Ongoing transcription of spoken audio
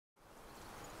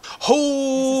Okie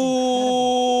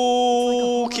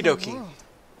dokie.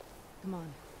 Come on,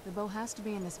 the bow has to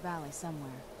be in this valley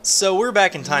somewhere. So we're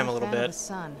back in time a little bit. The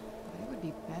sun, but it would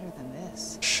be better than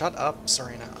this. Shut up,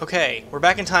 Serena. Okay, we're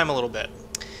back in time a little bit.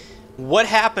 What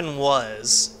happened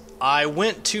was, I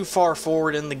went too far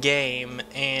forward in the game,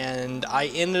 and I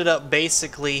ended up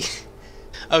basically...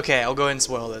 Okay, I'll go ahead and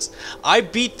spoil this. I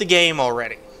beat the game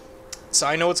already, so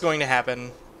I know what's going to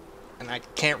happen, and I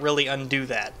can't really undo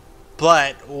that.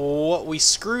 But what we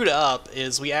screwed up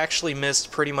is we actually missed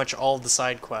pretty much all of the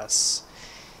side quests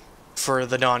for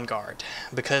the Dawnguard,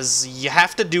 because you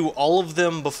have to do all of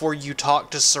them before you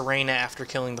talk to Serena after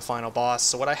killing the final boss.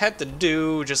 So what I had to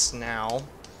do just now,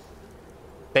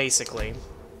 basically,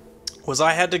 was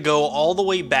I had to go all the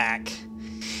way back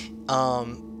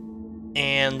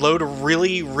and load a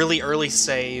really, really early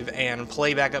save and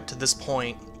play back up to this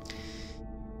point.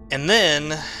 And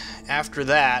then, after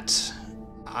that,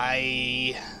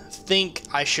 I think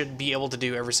I should be able to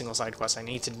do every single side quest I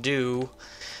need to do.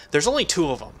 There's only 2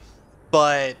 of them,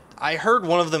 but I heard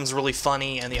one of them is really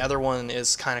funny and the other one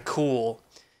is kind of cool.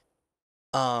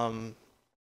 So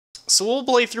we'll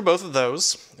play through both of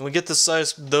those, and we get those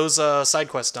side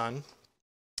quests done.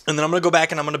 And then I'm going to go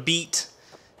back and I'm going to beat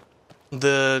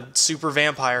the super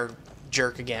vampire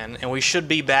jerk again, and we should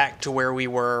be back to where we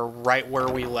were, right where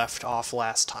we left off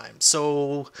last time.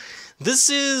 So this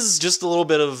is just a little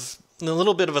bit of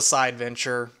a side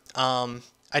venture. I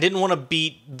didn't want to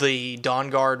beat the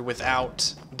Dawnguard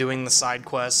without doing the side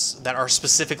quests that are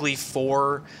specifically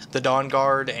for the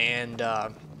Dawnguard, and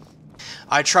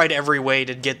I tried every way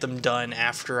to get them done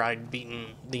after I'd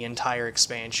beaten the entire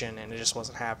expansion, and it just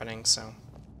wasn't happening. So,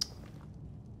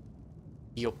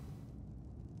 yup.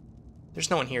 There's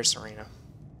no one here, Serena.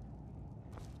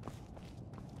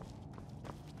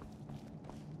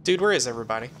 Dude, where is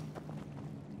everybody?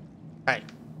 Hey.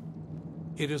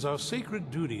 It is our sacred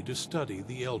duty to study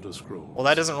the Elder Scrolls. Well,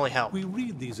 that doesn't really help. We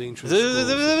read these ancient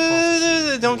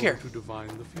scrolls don't care. to divine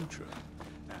the future.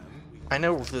 I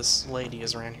know this lady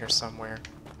is around here somewhere.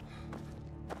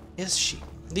 Is she?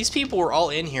 These people were all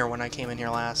in here when I came in here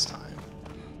last time.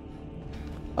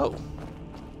 Oh.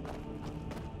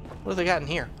 What have they got in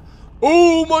here?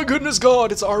 Oh my goodness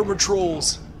God, it's armored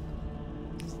trolls.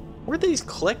 Where'd they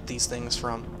collect these things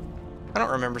from? I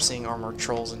don't remember seeing armored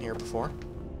trolls in here before.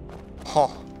 Huh.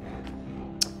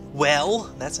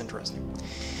 Well, that's interesting.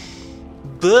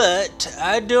 But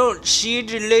I don't see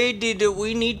the lady that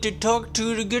we need to talk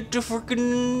to get the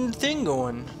frickin' thing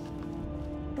going.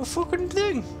 The fucking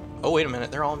thing. Oh, wait a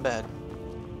minute, they're all in bed.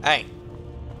 Hey.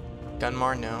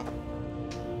 Gunmar, no.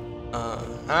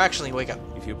 Actually, wake up.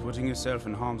 If you're putting yourself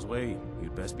in harm's way,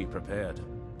 you'd best be prepared.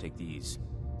 Take these.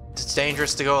 It's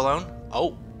dangerous to go alone?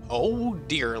 Oh. Oh,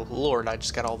 dear Lord, I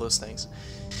just got all those things.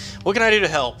 What can I do to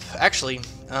help? Actually,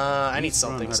 I need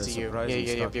some things to you.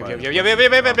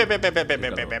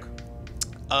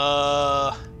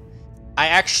 I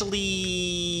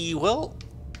actually... Well,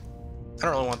 I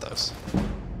don't really want those.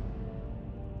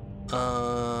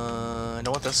 I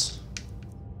don't want this.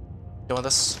 Don't want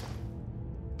this.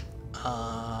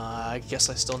 I guess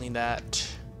I still need that.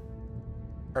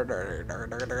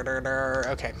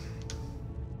 Okay.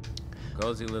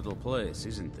 Cozy little place,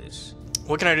 isn't this?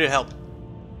 What can I do to help?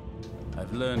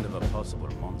 I've learned of a possible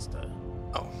monster.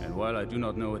 Oh. And while I do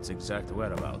not know its exact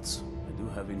whereabouts, I do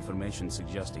have information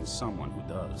suggesting someone who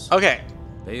does. Okay.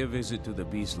 Pay a visit to the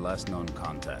beast's last known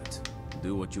contact.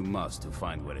 Do what you must to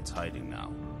find where it's hiding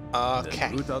now. Okay.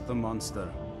 Then root out the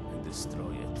monster and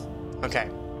destroy it. Okay.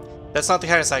 That's not the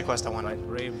kind of side quest I wanted. Fight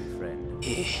bravely, friend.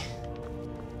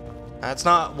 That's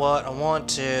not what I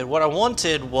wanted. What I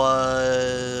wanted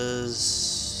was...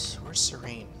 Where's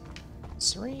Serene?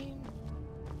 Serene?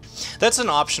 That's an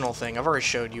optional thing. I've already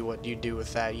showed you what you do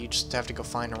with that. You just have to go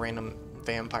find a random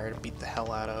vampire to beat the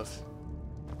hell out of.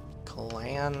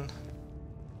 Clan...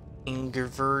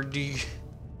 Ingerverd...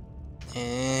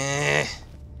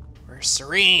 Where's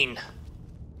Serene?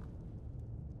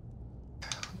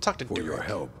 Talk to For your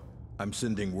help, I'm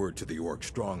sending word to the Orc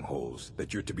strongholds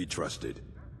that you're to be trusted.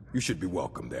 You should be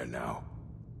welcome there now.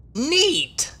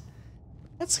 Neat!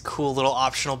 That's a cool little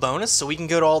optional bonus, so we can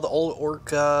go to all the old Orc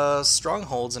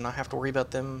strongholds and not have to worry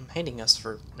about them hating us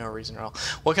for no reason at all.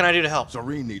 What can I do to help?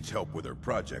 Serene needs help with her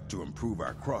project to improve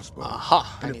our crossbows.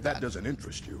 Aha, I and need if that that. doesn't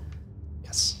interest you,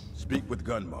 Yes. speak with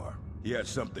Gunmar. He has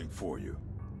something for you.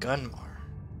 Gunmar.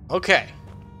 Okay.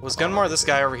 Was Gunmar this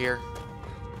guy over here?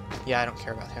 Yeah, I don't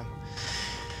care about him.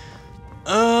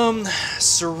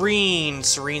 Serene.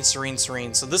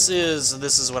 So this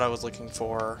is what I was looking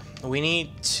for. We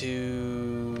need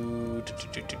to...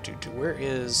 Where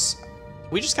is...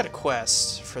 We just got a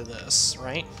quest for this,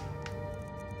 right?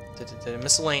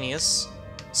 Miscellaneous.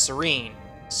 Serene.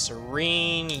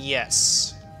 Serene,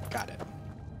 yes. Got it.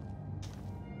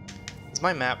 Is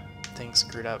my map thing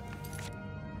screwed up?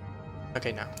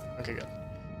 Okay, no. Okay, good.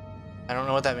 I don't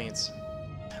know what that means.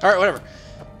 Alright, whatever.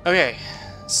 Okay,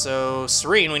 so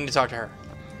Serene, we need to talk to her.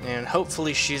 And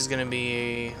hopefully she's gonna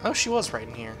be... Oh, she was right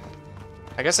in here.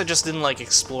 I guess I just didn't, like,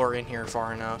 explore in here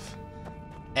far enough.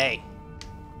 Hey.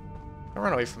 Don't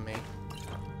run away from me.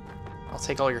 I'll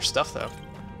take all your stuff, though.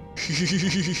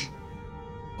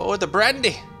 Oh, the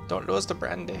brandy! Don't lose the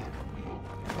brandy.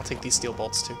 I'll take these steel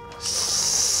bolts, too.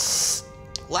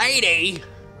 Lady!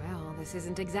 Well, this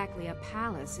isn't exactly a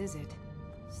palace, is it?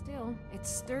 Still, it's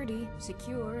sturdy,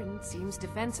 secure, and seems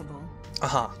defensible.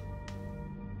 Uh-huh.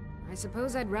 I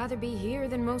suppose I'd rather be here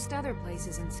than most other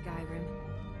places in Skyrim.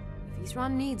 If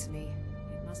Isran needs me,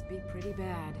 it must be pretty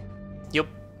bad. Yep.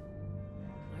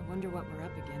 I wonder what we're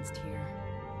up against here.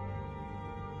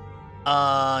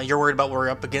 You're worried about what we're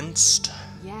up against?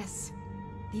 Yes.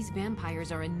 These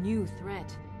vampires are a new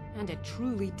threat, and a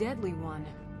truly deadly one.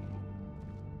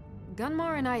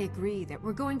 Gunmar and I agree that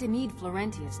we're going to need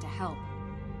Florentius to help.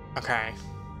 Okay.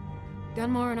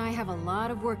 Gunmar and I have a lot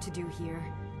of work to do here,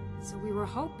 so we were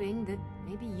hoping that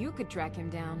maybe you could track him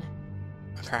down.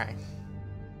 Okay.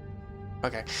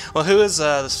 Okay. Well, who is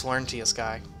this Florentius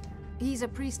guy? He's a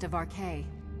priest of Arkay.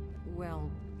 Well,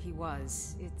 he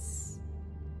was.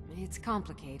 It's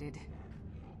complicated.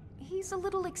 He's a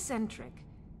little eccentric,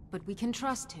 but we can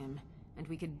trust him, and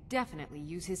we could definitely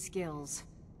use his skills.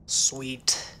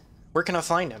 Sweet. Where can I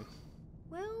find him?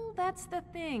 Well, that's the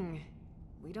thing.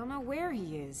 We don't know where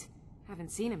he is.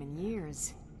 Haven't seen him in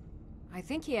years. I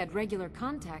think he had regular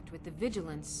contact with the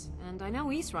Vigilance, and I know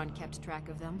Isran kept track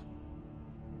of them.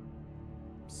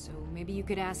 So maybe you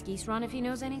could ask Isran if he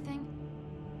knows anything?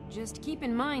 Just keep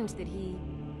in mind that he...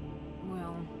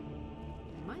 well,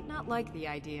 might not like the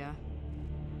idea.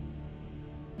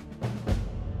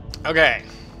 Okay.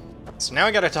 So now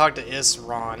I gotta talk to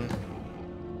Isran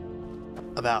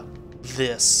about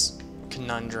this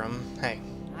conundrum. Hey.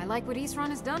 I like what Isran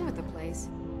has done with the place.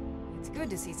 It's good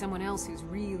to see someone else who's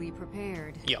really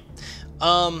prepared. Yep.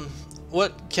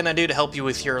 What can I do to help you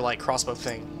with your, like, crossbow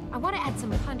thing? I want to add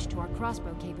some punch to our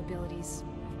crossbow capabilities.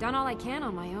 I've done all I can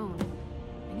on my own.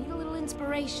 I need a little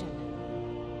inspiration.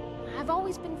 I've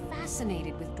always been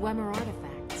fascinated with Dwemer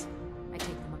artifacts. I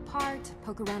take them apart,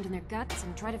 poke around in their guts,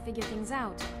 and try to figure things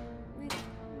out. With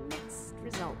mixed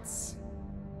results.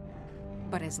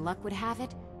 But as luck would have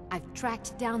it, I've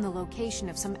tracked down the location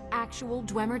of some actual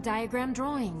Dwemer diagram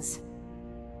drawings.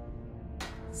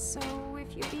 So,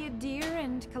 if you'd be a dear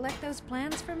and collect those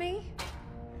plans for me?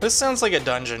 This sounds like a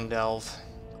dungeon delve.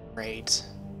 Great.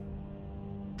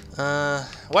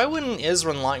 Why wouldn't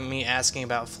Isran like me asking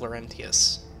about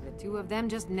Florentius? The two of them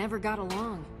just never got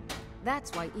along.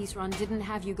 That's why Isran didn't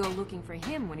have you go looking for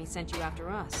him when he sent you after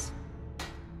us.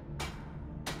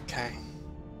 Okay.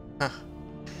 Huh.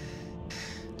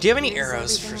 Do you have any Here's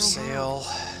arrows for everything I have. sale?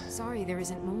 Sorry, there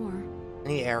isn't more. I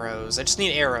need arrows. I just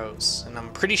need arrows. And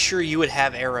I'm pretty sure you would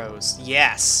have arrows.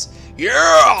 Yes!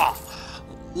 Yeah!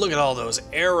 Look at all those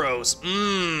arrows.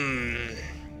 Mmm.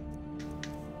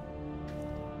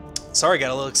 Sorry, got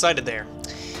a little excited there.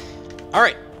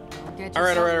 Alright.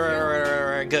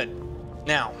 Alright, good.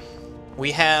 Now,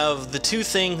 we have the two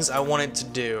things I wanted to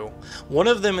do. One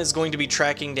of them is going to be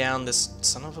tracking down this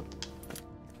son of a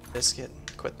biscuit.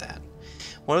 Quit that.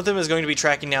 One of them is going to be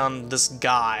tracking down this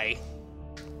guy.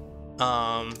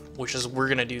 Which is, we're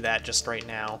gonna do that just right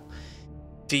now.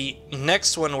 The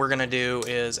next one we're gonna do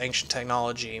is ancient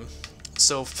technology.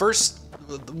 So first,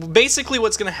 basically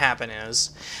what's gonna happen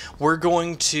is, we're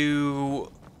going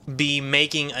to be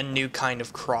making a new kind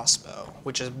of crossbow,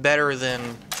 which is better than...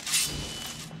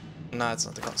 No, it's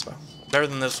not the crossbow. Better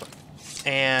than this one.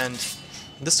 And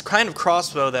this kind of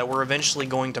crossbow that we're eventually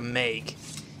going to make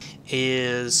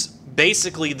is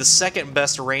basically the second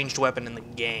best ranged weapon in the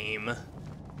game.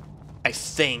 I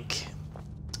think.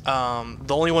 The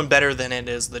only one better than it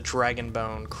is the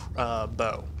Dragonbone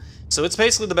bow. So it's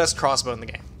basically the best crossbow in the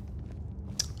game.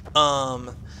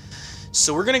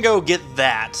 So we're gonna go get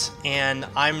that, and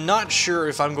I'm not sure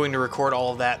if I'm going to record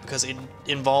all of that because it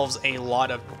involves a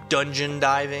lot of dungeon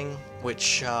diving,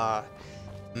 which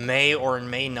may or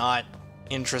may not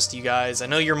interest you guys. I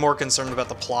know you're more concerned about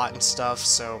the plot and stuff,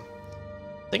 so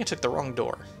I think I took the wrong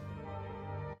door.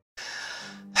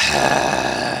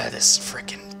 This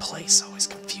frickin' place always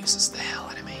confuses the hell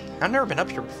out of me. I've never been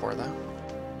up here before, though.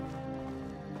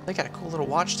 They got a cool little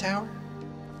watchtower.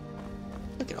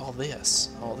 Look at all this.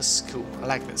 Oh, this is cool. I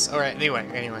like this. Alright,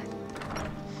 anyway.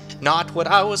 Not what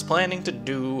I was planning to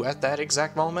do at that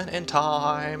exact moment in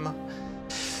time.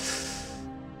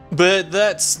 But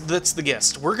that's the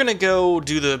gist. We're gonna go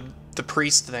do the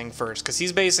priest thing first, because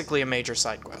he's basically a major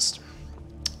side quest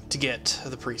to get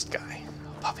the priest guy.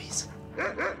 Oh, puppies.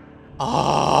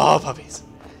 Oh, puppies.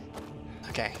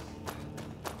 Okay.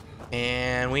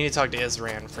 And we need to talk to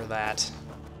Isran for that.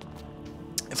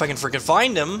 If I can freaking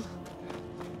find him.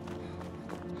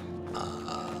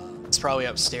 He's probably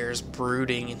upstairs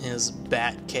brooding in his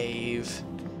bat cave.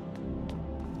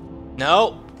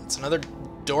 No, it's another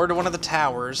door to one of the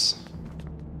towers.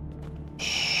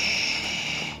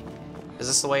 Is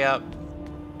this the way up?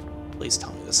 Please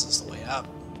tell me this is the way up.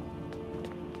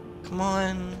 Come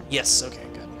on. Yes, okay,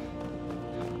 good.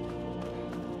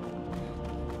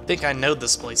 I think I know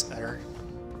this place better.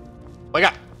 Wake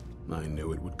up! I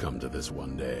knew it would come to this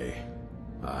one day.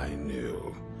 I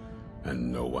knew.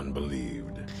 And no one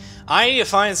believed. I need to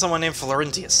find someone named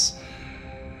Florentius.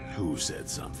 Who said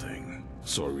something?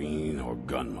 Soreen or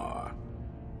Gunmar?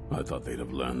 I thought they'd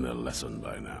have learned their lesson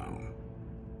by now.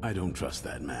 I don't trust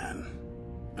that man.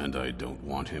 And I don't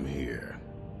want him here.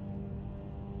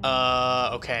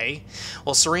 Okay.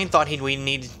 Well, Soreen thought we'd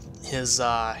need his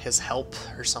help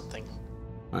or something.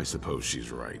 I suppose she's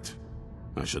right.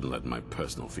 I shouldn't let my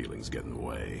personal feelings get in the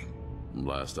way.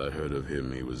 Last I heard of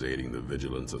him, he was aiding the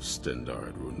vigilance of Stendarr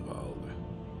at Runvald.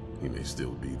 He may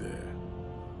still be there.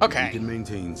 Okay. If he can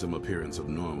maintain some appearance of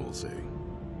normalcy,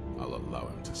 I'll allow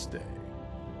him to stay.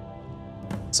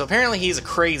 So apparently he's a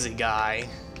crazy guy,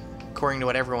 according to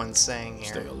what everyone's saying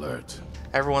here. Stay alert.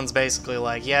 Everyone's basically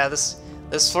like, yeah, this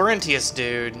Florentius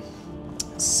dude,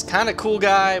 he's kind of cool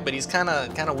guy, but he's kind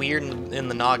of weird in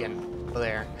the noggin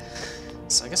there.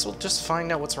 So I guess we'll just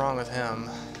find out what's wrong with him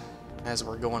as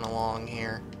we're going along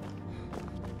here.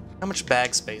 How much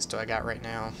bag space do I got right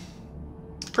now?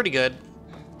 Pretty good.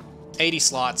 80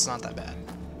 slots, not that bad.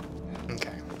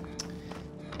 Okay.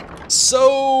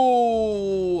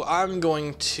 So I'm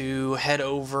going to head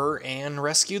over and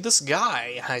rescue this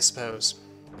guy, I suppose.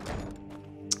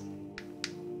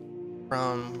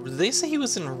 Did they say he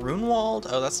was in Runewald?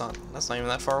 Oh, that's not even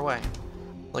that far away.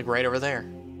 Like right over there.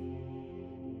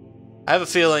 I have a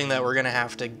feeling that we're gonna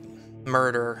have to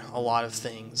murder a lot of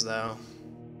things, though.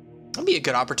 That'll be a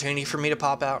good opportunity for me to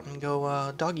pop out and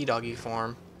go doggy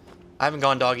form. I haven't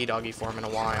gone doggy form in a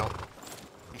while.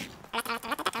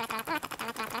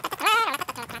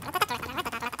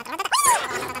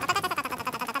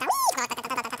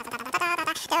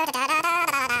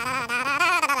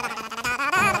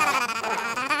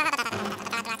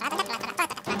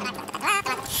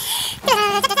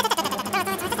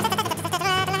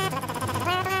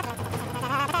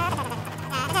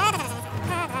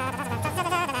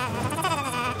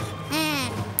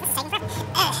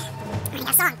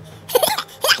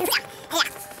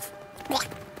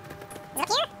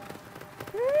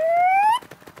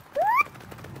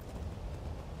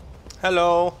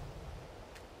 Hello.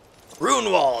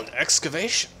 Runewald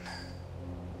excavation.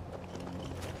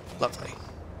 Lovely.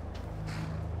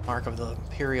 Mark of the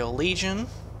Imperial Legion.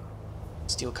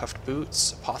 Steel cuffed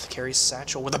boots. Apothecary's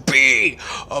satchel with a bee!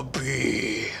 A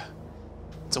bee!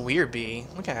 It's a weird bee.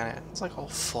 Look at it. It's like all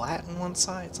flat on one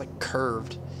side. It's like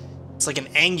curved. It's like an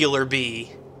angular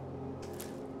bee.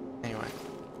 Anyway.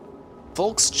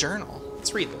 Volk's journal.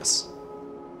 Let's read this.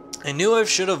 I knew I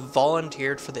should have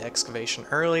volunteered for the excavation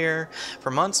earlier.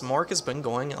 For months, Mork has been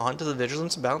going on to the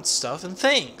vigilance about stuff and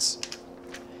things.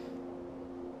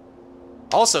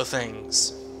 Also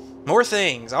things. More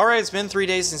things. Alright, it's been 3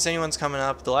 days since anyone's coming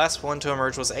up. The last one to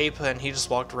emerge was Apa, and he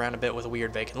just walked around a bit with a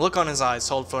weird vacant look on his eyes,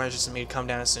 told Florentius and me to come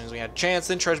down as soon as we had a chance,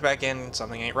 then trudge back in.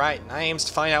 Something ain't right, and I aims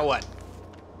to find out what.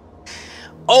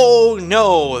 Oh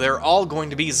no, they're all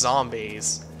going to be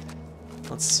zombies.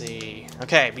 Let's see.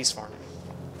 Okay, beast form.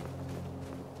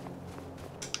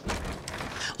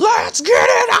 Let's get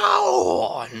it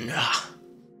on!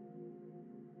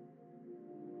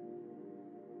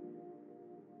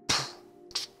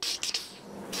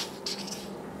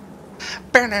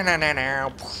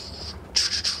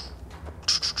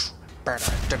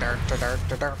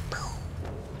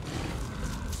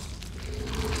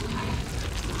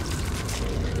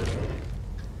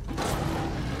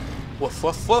 Woof,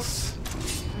 woof, woof.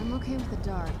 I'm okay with the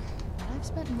dark, but I've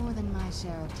spent more than my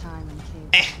share of time in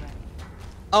caves already.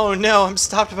 Oh no, I'm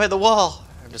stopped by the wall.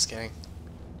 I'm just kidding.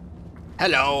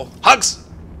 Hello. Hugs!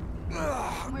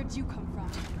 Where'd you come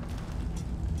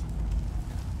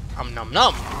from? Nom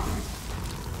nom.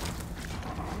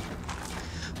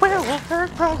 Werewolf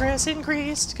perk progress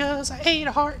increased because I ate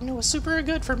a heart and it was super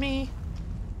good for me.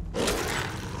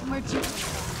 Where'd you come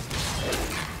from?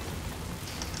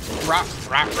 Rap,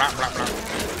 rap, rap, rap, rap.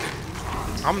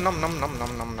 Nom nom nom nom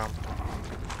nom nom nom.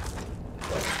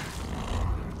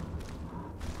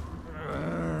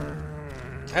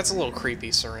 That's a little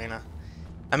creepy, Serena.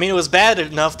 I mean, it was bad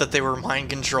enough that they were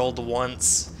mind-controlled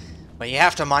once, but you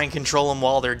have to mind-control them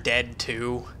while they're dead,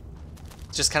 too.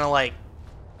 It's just kind of like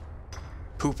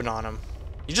pooping on them.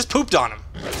 You just pooped on him.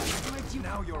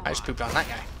 I just pooped on that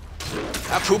guy.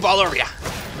 I poop all over ya.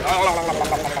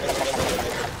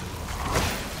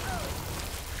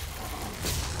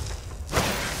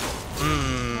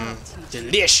 Mmm,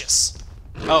 delicious.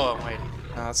 Oh, wait.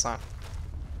 No, that's not.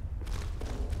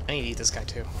 I need to eat this guy,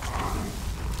 too.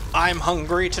 I'm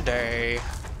hungry today.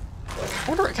 I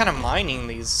wonder what kind of mining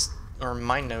these, or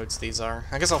mine nodes these are.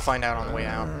 I guess I'll find out on the way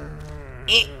out.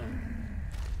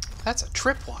 That's a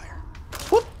tripwire.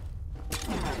 Whoop.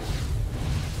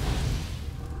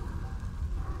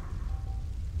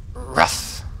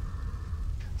 Rough.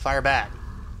 Fire bad.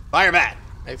 Fire bad.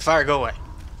 Make fire go away.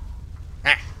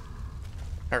 Ah.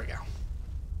 There we go.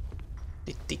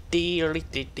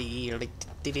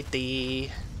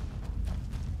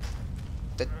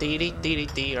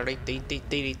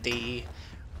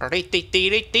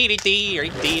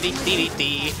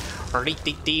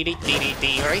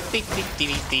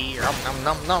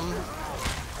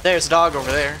 There's a dog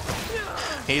over there.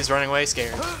 He's running away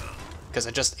scared. Because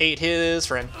I just ate his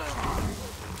friend.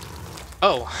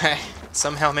 Oh, I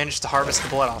somehow managed to harvest the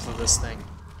blood off of this thing.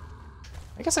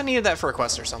 I guess I needed that for a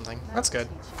quest or something. That's good.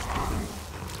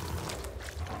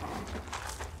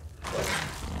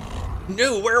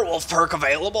 New werewolf perk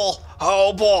available!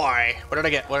 Oh boy! What did I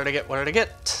get? What did I get? What did I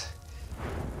get?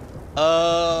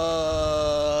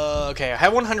 Okay, I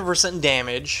have 100%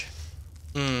 damage.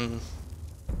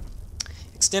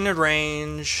 Extended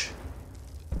range.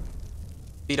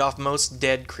 Beat off most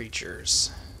dead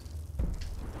creatures.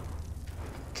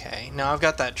 Okay, now I've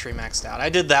got that tree maxed out. I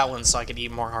did that one so I could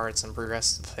eat more hearts and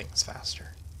progress the things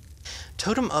faster.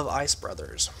 Totem of Ice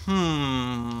Brothers.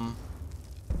 Not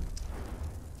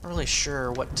really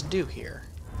sure what to do here.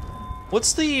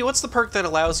 What's the perk that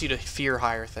allows you to fear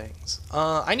higher things?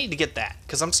 I need to get that,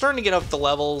 because I'm starting to get up the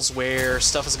levels where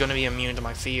stuff is going to be immune to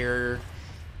my fear,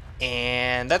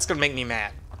 and that's going to make me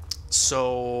mad.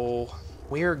 So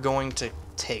we're going to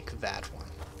take that one,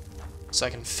 so I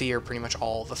can fear pretty much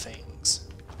all the things.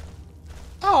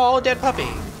 Oh, dead puppy!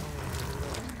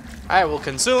 I will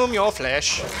consume your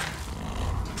flesh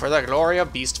for the glory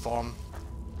of beast form.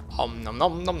 Nom nom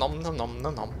nom nom nom nom nom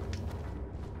nom nom.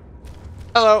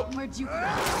 Hello. Where'd you go?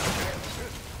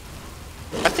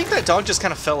 I think that dog just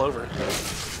kind of fell over.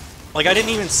 Like, I didn't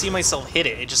even see myself hit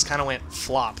it. It just kind of went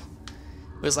flop.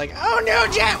 It was like, oh no,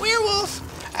 giant werewolf!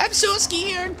 I'm so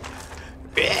scared!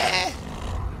 Bleh.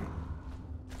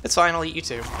 It's fine, I'll eat you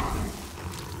too.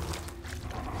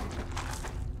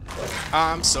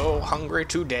 I'm so hungry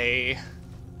today.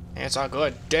 It's a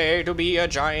good day to be a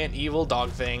giant evil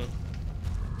dog thing.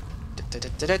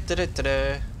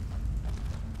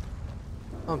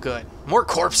 Oh good. More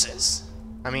corpses!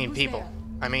 I mean people.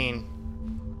 I mean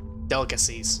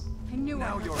delicacies. I knew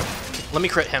Let me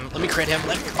crit him. Let me crit him.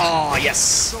 Oh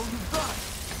yes!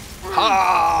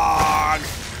 Hog!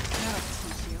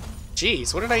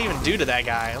 Jeez, what did I even do to that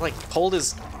guy? I like pulled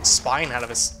his spine out of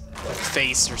his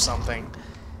face or something.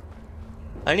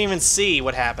 I didn't even see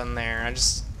what happened there. I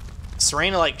just...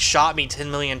 Serena like shot me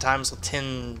 10 million times with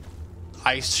 10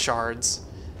 ice shards.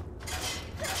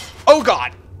 Oh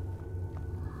god!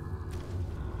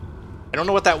 I don't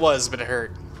know what that was, but it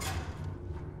hurt.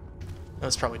 That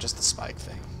was probably just the spike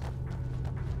thing.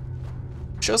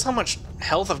 Shows how much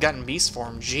health I've got in beast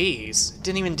form. Jeez, it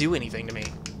didn't even do anything to me.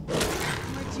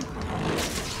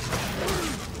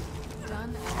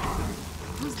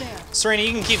 Who's there? Serena,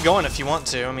 you can keep going if you want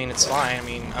to. I mean, it's fine. I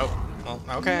mean, oh, well,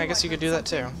 okay, I guess you could do that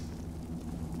too.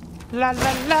 La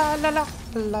la la la la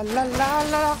la la la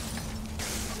la.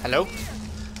 Hello?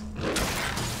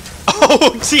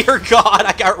 Oh dear God,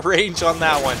 I got range on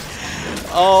that one.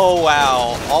 Oh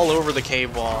wow, all over the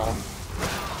cave wall.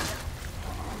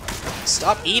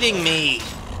 Stop eating me!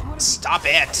 Stop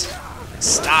it!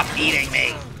 Stop eating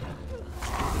me!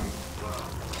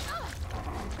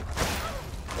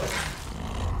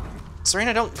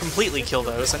 Serena, don't completely kill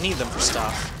those. I need them for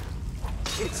stuff.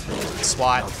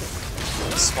 SWAT.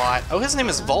 SWAT. Oh, his name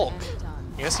is Volk.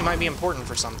 I guess he might be important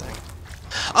for something.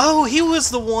 Oh, he was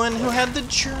the one who had the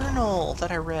journal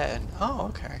that I read. Oh,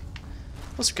 okay.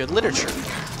 Those are good literature.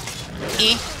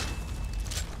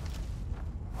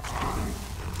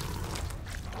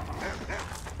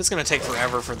 It's gonna take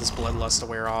forever for this bloodlust to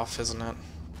wear off, isn't it?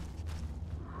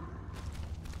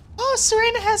 Oh,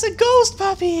 Serena has a ghost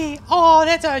puppy! Oh,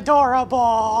 that's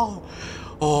adorable!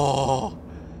 Oh,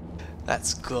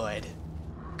 that's good.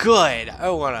 Good! I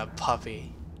want a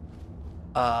puppy.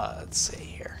 Let's see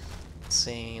here.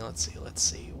 Let's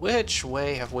see. Which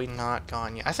way have we not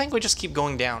gone yet? I think we just keep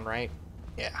going down, right?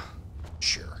 Yeah.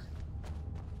 Sure.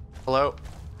 Hello?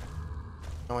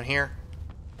 No one here?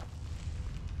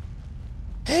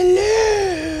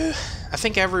 Hello! I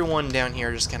think everyone down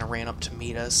here just kind of ran up to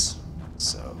meet us.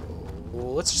 So,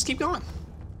 let's just keep going.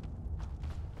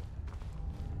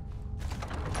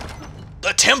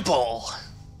 The temple!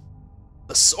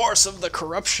 The source of the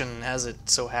corruption, as it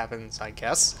so happens, I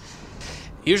guess.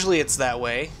 Usually it's that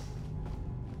way.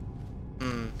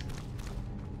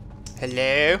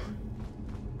 Hello?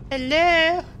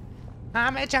 Hello?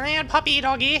 I'm a giant puppy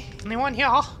doggy. Anyone here?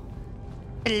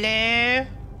 Hello?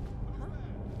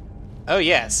 Oh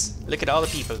yes, look at all the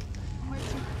people.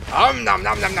 Nom nom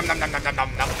nom nom nom nom nom nom nom nom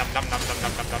nom nom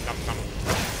nom nom nom nom.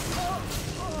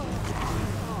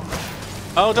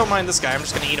 Oh, don't mind this guy, I'm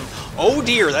just gonna eat him. Oh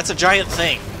dear, that's a giant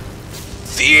thing.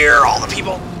 Fear all the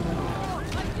people!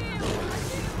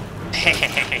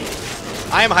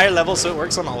 I am higher level, so it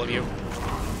works on all of you.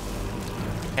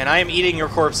 And I am eating your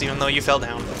corpse even though you fell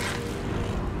down.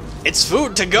 It's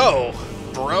food to go,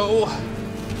 bro.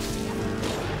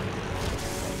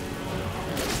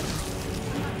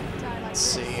 Let's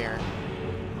see here.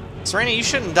 Serena, you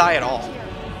shouldn't die at all.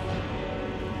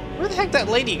 Where the heck did that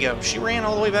lady go? She ran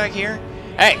all the way back here?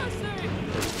 Hey!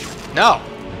 No!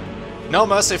 No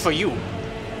mercy for you.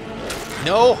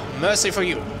 No mercy for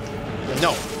you.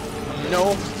 No.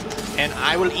 No. And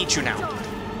I will eat you now.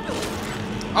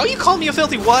 Oh, you called me a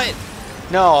filthy what?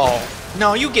 No.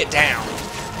 No, you get down.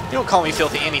 You don't call me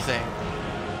filthy anything.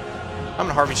 I'm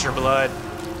gonna harvest your blood.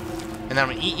 And then I'm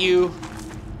gonna eat you.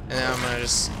 And then I'm gonna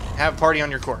just have a party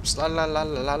on your corpse. La la la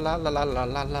la la la la la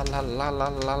la la la la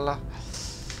la la.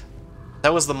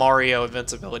 That was the Mario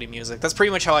invincibility music. That's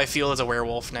pretty much how I feel as a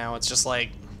werewolf now. It's just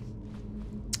like...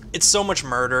 it's so much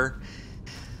murder.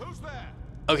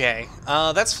 Okay,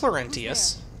 that's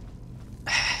Florentius.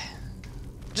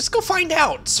 Just go find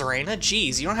out, Serena.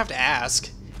 Jeez, you don't have to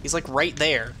ask. He's like right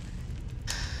there.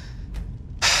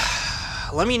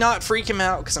 Let me not freak him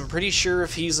out, because I'm pretty sure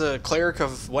if he's a cleric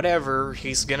of whatever,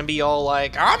 he's gonna be all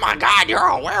like, oh my god, you're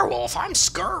a werewolf, I'm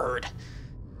scared.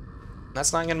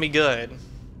 That's not gonna be good.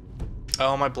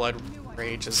 Oh, my blood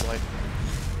rage is like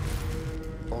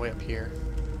all the way up here.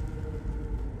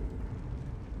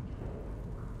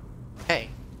 Hey.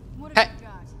 Hey.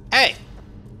 Hey.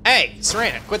 Hey,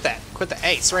 Serena, quit that. Quit that.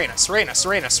 Hey, Serena, Serena,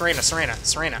 Serena, Serena, Serena,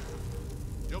 Serena.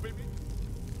 What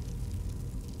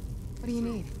do you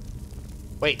need?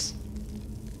 Wait.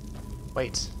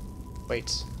 Wait.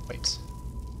 Wait. Wait.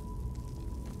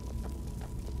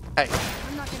 Hey.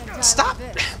 I'm not gonna die Stop!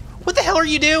 like this. What the hell are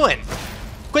you doing?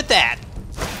 Quit that.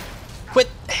 Quit.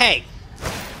 Hey.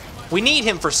 We need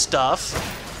him for stuff.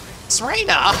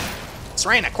 Serena!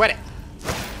 Serena, quit it.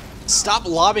 Stop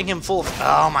lobbing him full of...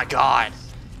 oh my god.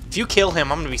 If you kill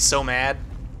him, I'm gonna be so mad.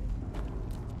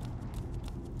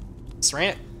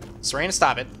 Serena, Serena,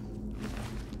 stop it.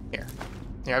 Here.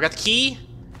 Here, I got the key,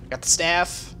 got the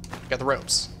staff, got the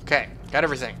ropes. Okay, got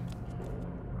everything.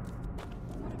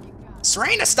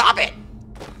 Serena, stop it!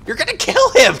 You're gonna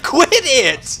kill him! Quit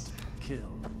it!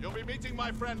 You'll be meeting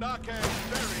my friend Arkay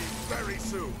very, very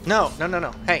soon. No, no, no,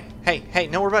 no. Hey, hey, hey,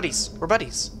 no, we're buddies. We're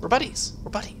buddies. We're buddies.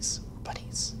 We're buddies. We're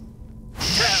buddies.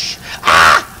 Shh.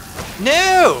 Ah!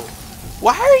 No!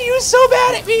 Why are you so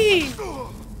bad at me?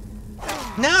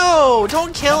 No!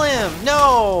 Don't kill him!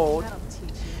 No!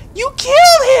 You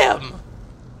killed him!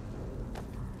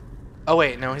 Oh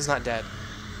wait, no, he's not dead.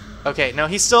 Okay, no,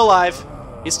 he's still alive.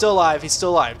 He's still alive. He's still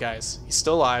alive, guys. He's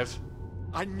still alive.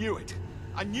 I knew it.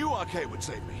 I knew Arkay would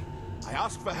save me. I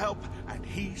asked for help, and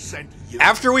he sent you.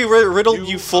 After we riddled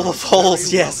you full of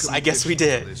holes, yes, I guess we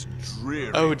did.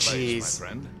 Oh jeez.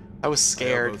 I was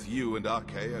scared. Both you and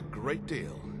Arkay a great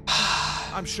deal.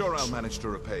 I'm sure I'll manage to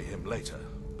repay him later.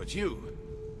 But you,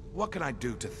 what can I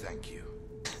do to thank you?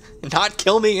 Not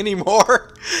kill me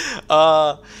anymore?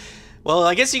 Well,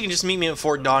 I guess you can just meet me at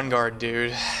Fort Dawnguard,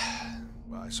 dude.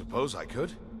 Well, I suppose I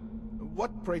could.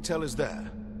 What, pray tell, is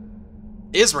there?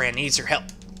 Isran needs your help.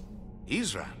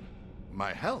 Isran?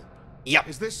 My help? Yep.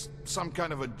 Is this some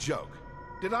kind of a joke?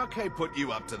 Did Arkay put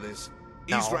you up to this?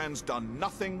 No. Isran's done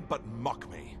nothing but mock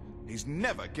me. He's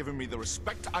never given me the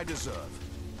respect I deserve.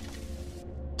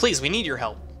 Please, we need your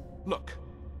help. Look,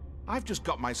 I've just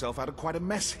got myself out of quite a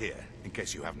mess here, in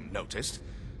case you haven't noticed.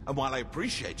 And while I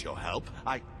appreciate your help,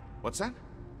 What's that?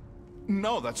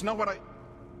 No, that's not what I...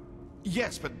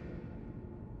 Yes, but...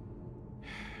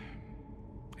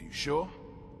 Are you sure?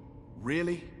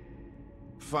 Really?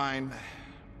 Fine.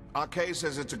 Arkay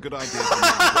says it's a good idea for me.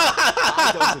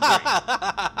 I don't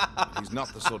agree. He's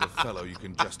not the sort of fellow you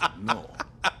can just ignore.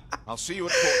 I'll see you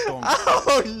at Port Dawnguard.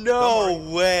 Oh,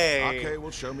 no way. Arkay will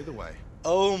show me the way.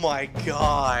 Oh my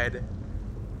god.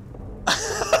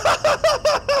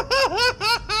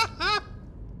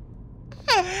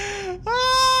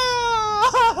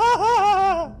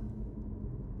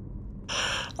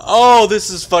 Oh, this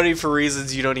is funny for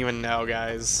reasons you don't even know,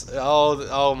 guys.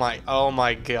 Oh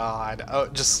my god. Oh,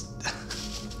 just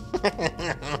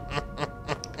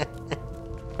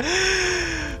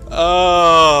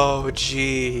oh,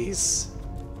 jeez.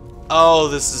 Oh,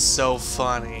 this is so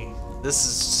funny. This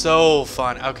is so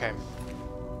fun. Okay.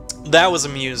 That was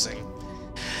amusing.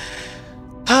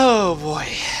 Oh boy.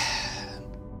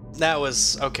 That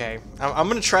was okay. I'm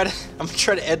gonna try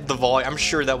to edit the volume. I'm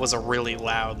sure that was a really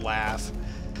loud laugh.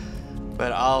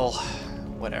 But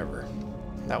whatever.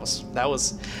 That was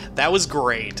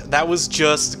great. That was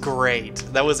just great.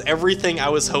 That was everything I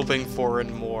was hoping for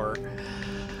and more.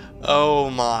 Oh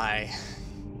my.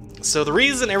 So the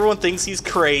reason everyone thinks he's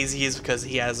crazy is because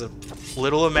he has a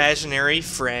little imaginary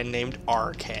friend named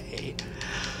Arkay,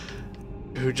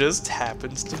 who just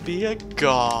happens to be a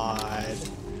god.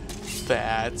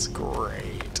 That's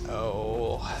great.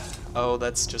 Oh,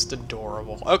 that's just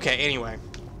adorable. Okay, anyway,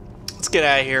 let's get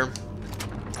out of here.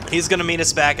 He's gonna meet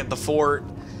us back at the fort.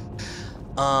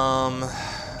 Well,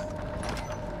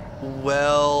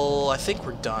 I think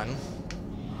we're done.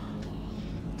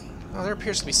 Oh, there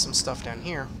appears to be some stuff down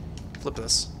here. Flip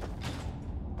this.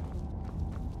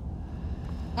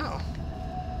 Oh.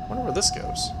 I wonder where this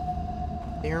goes.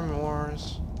 Air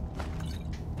Wars.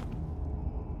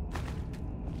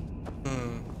 I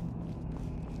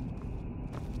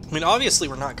mean, obviously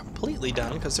we're not completely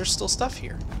done, because there's still stuff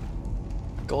here.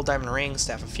 Gold Diamond Ring,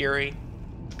 Staff of Fury.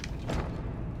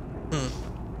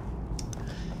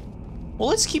 Well,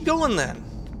 let's keep going then.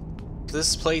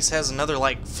 This place has another,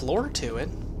 like, floor to it.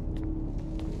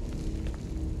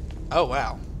 Oh,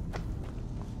 wow.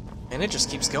 And it just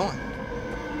keeps going.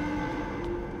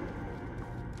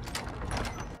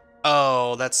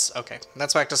 Oh, that's... okay.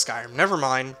 That's back to Skyrim. Never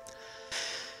mind.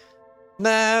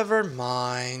 Never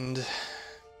mind.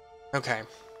 Okay.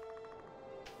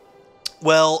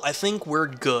 Well, I think we're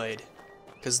good.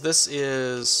 Because this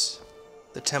is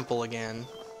the temple again.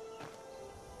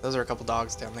 Those are a couple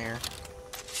dogs down there.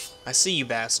 I see you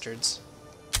bastards.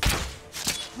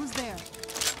 Who's there?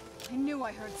 I knew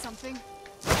I heard something.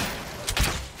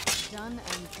 Done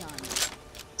and done.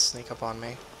 Sneak up on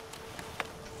me.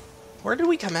 Where did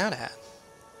we come out at?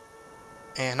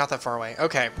 And not that far away.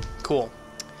 Okay, cool.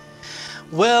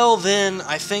 Well, then,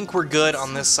 I think we're good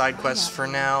on this side quest for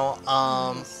now.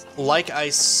 Like I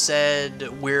said,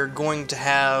 we're going to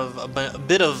have a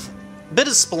bit of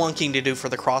spelunking to do for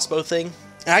the crossbow thing.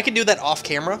 And I can do that off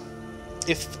camera,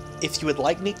 if you would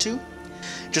like me to.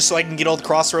 Just so I can get all the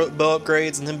crossbow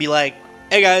upgrades and then be like,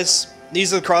 hey guys,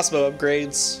 these are the crossbow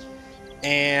upgrades.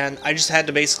 And I just had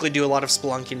to basically do a lot of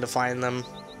spelunking to find them.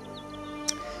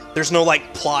 There's no,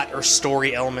 like, plot or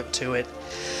story element to it.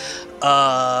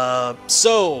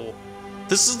 So,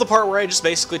 this is the part where I just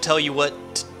basically tell you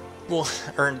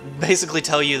or basically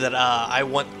tell you that, I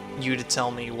want you to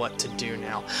tell me what to do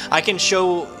now. I can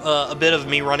show, a bit of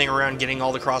me running around getting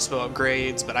all the crossbow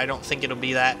upgrades, but I don't think it'll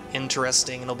be that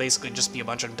interesting. It'll basically just be a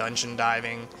bunch of dungeon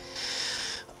diving.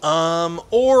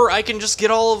 Or I can just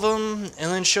get all of them, and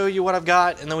then show you what I've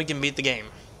got, and then we can beat the game.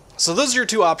 So those are your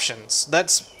two options.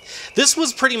 This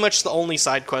was pretty much the only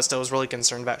side quest I was really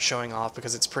concerned about showing off,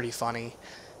 because it's pretty funny,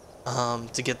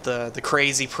 to get the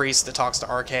crazy priest that talks to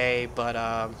Arkay, but,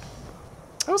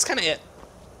 that was kind of it.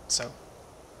 So,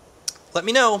 let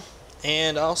me know,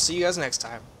 and I'll see you guys next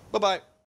time. Bye-bye.